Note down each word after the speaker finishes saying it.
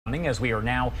As we are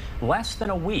now less than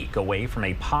a week away from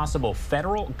a possible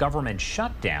federal government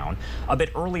shutdown. A bit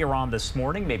earlier on this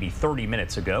morning, maybe 30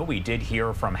 minutes ago, we did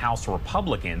hear from House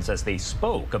Republicans as they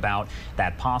spoke about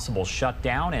that possible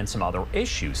shutdown and some other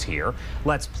issues here.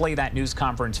 Let's play that news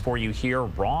conference for you here,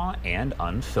 raw and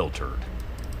unfiltered.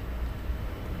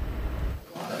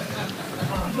 A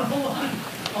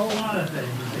lot of things.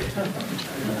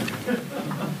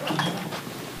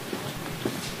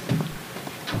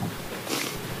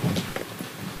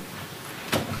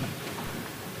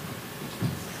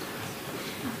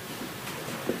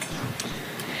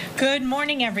 Good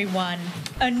morning, everyone.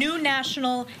 A new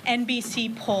national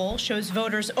NBC poll shows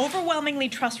voters overwhelmingly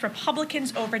trust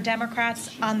Republicans over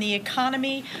Democrats on the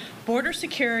economy, border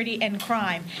security, and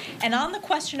crime. And on the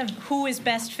question of who is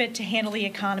best fit to handle the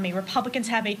economy, Republicans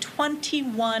have a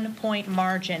 21-point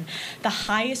margin, the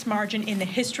highest margin in the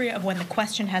history of when the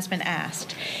question has been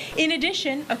asked. In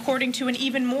addition, according to an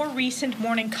even more recent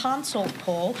Morning Consult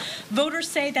poll, voters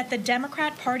say that the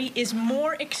Democrat Party is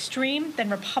more extreme than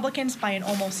Republicans by an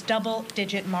almost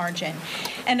double-digit margin.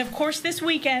 And of course, this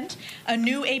weekend, a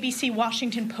new ABC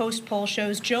Washington Post poll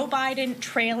shows Joe Biden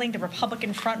trailing the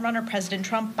Republican frontrunner, President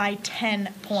Trump, by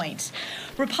 10 points.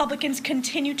 Republicans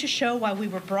continue to show why we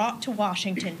were brought to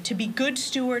Washington to be good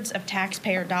stewards of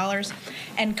taxpayer dollars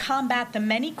and combat the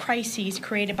many crises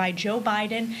created by Joe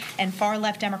Biden and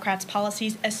far-left Democrats'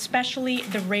 policies, especially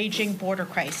the raging border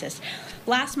crisis.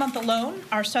 Last month alone,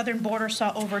 our southern border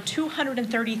saw over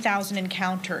 230,000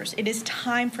 encounters. It is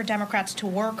time for Democrats to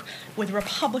work with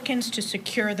Republicans to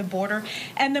secure the border,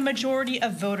 and the majority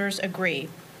of voters agree.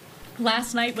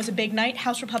 Last night was a big night.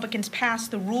 House Republicans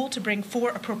passed the rule to bring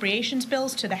 4 appropriations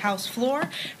bills to the House floor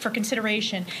for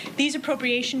consideration. These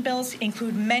appropriation bills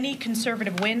include many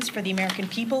conservative wins for the American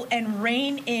people and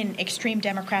rein in extreme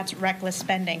Democrats' reckless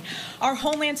spending. Our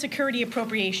Homeland Security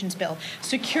appropriations bill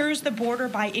secures the border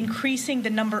by increasing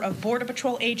the number of Border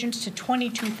Patrol agents to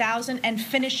 22,000 and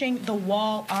finishing the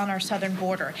wall on our southern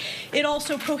border. It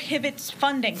also prohibits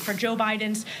funding for Joe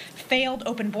Biden's failed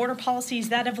open border policies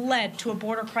that have led to a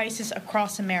border crisis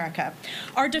across America.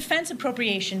 Our defense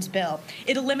appropriations bill,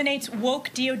 it eliminates woke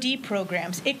DOD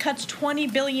programs. It cuts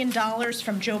 $20 billion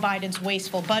from Joe Biden's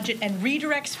wasteful budget and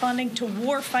redirects funding to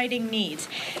war-fighting needs.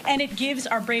 And it gives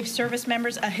our brave service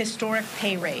members a historic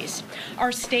pay raise.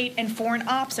 Our state and foreign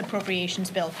ops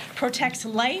appropriations bill protects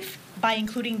life by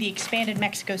including the expanded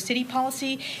Mexico City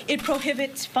policy. It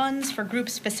prohibits funds for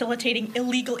groups facilitating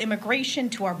illegal immigration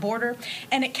to our border,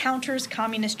 and it counters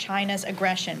communist China's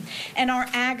aggression. And our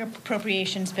ag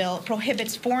appropriations bill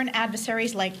prohibits foreign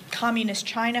adversaries like communist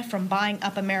China from buying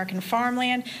up American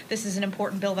farmland. This is an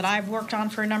important bill that I've worked on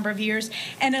for a number of years.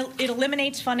 And it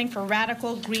eliminates funding for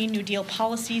radical Green New Deal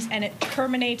policies, and it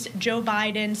terminates Joe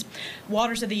Biden's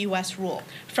Waters of the U.S. rule.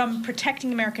 From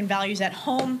protecting American values at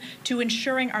home to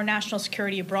ensuring our national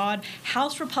security abroad,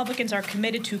 House Republicans are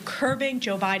committed to curbing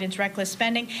Joe Biden's reckless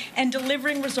spending and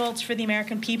delivering results for the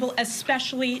American people,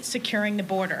 especially securing the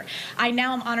border. I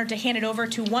now am honored to hand it over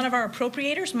to one of our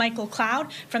appropriators, Michael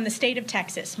Cloud, from the state of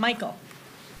Texas. Michael.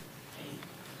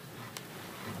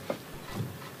 Well,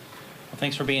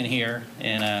 thanks for being here,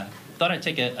 and thought I'd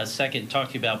take a second to talk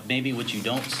to you about maybe what you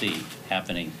don't see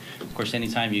happening. Of course,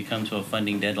 anytime you come to a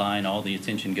funding deadline, all the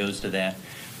attention goes to that.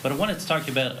 But I wanted to talk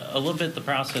to you about a little bit the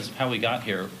process of how we got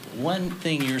here. One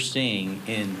thing you're seeing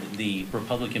in the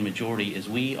Republican majority is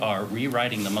we are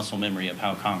rewriting the muscle memory of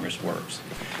how Congress works.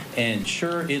 And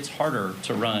sure, it's harder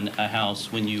to run a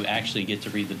House when you actually get to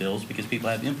read the bills because people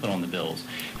have input on the bills.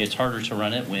 It's harder to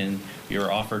run it when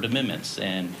you're offered amendments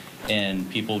and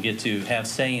people get to have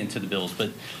say into the bills.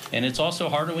 And it's also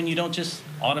harder when you don't just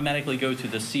automatically go to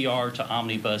the CR to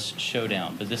omnibus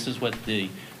showdown. But this is what the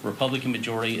Republican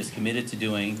majority is committed to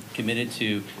doing, committed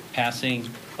to passing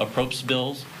appropriations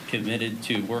bills, committed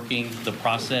to working the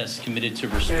process, committed to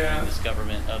restoring this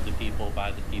government of the people, by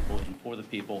the people, and for the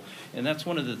people. And that's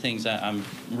one of the things that I'm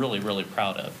really, really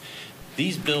proud of.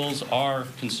 These bills are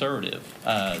conservative.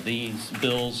 These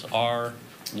bills are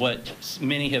what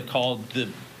many have called the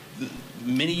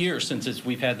many years since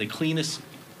we've had the cleanest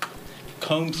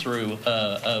comb through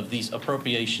of these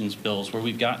appropriations bills, where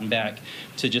we've gotten back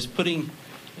to just putting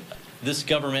this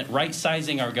government,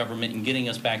 right-sizing our government and getting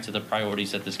us back to the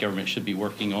priorities that this government should be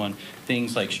working on.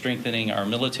 Things like strengthening our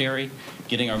military,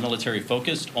 getting our military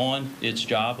focused on its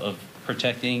job of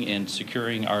protecting and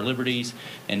securing our liberties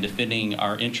and defending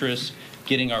our interests,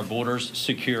 getting our borders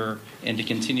secure, and to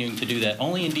continuing to do that.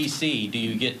 Only in D.C. do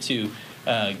you get to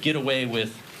get away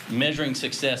with measuring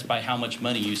success by how much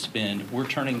money you spend. We're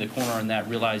turning the corner on that,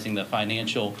 realizing the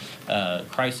financial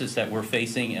crisis that we're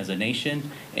facing as a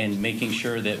nation and making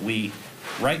sure that we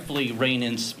rightfully rein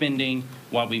in spending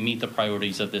while we meet the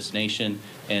priorities of this nation.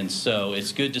 And so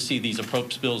it's good to see these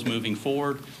approach bills moving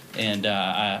forward. And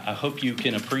I hope you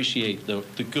can appreciate the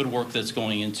good work that's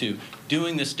going into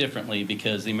doing this differently,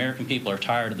 because the American people are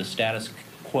tired of the status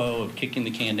quo of kicking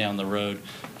the can down the road.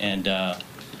 And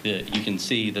you can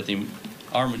see that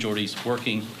our majority is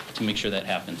working to make sure that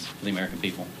happens for the American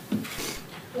people.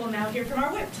 We'll now hear from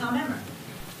our whip, Tom Emmer.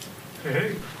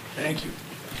 Hey. Thank you.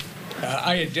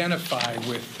 I identify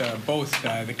with both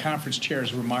the conference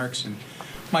chair's remarks and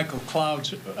Michael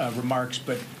Cloud's remarks,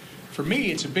 but for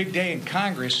me, it's a big day in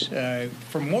Congress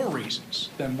for more reasons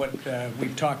than what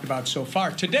we've talked about so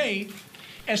far. Today,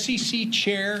 SEC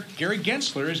Chair Gary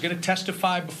Gensler is going to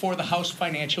testify before the House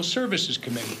Financial Services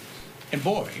Committee. And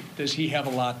boy, does he have a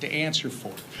lot to answer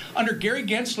for. Under Gary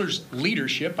Gensler's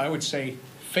leadership, I would say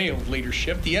failed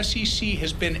leadership, the SEC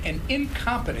has been an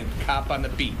incompetent cop on the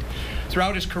beat.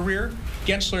 Throughout his career,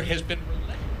 Gensler has been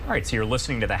relentless. All right, so you're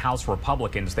listening to the House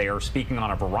Republicans. They are speaking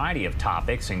on a variety of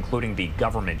topics, including the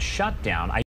government shutdown.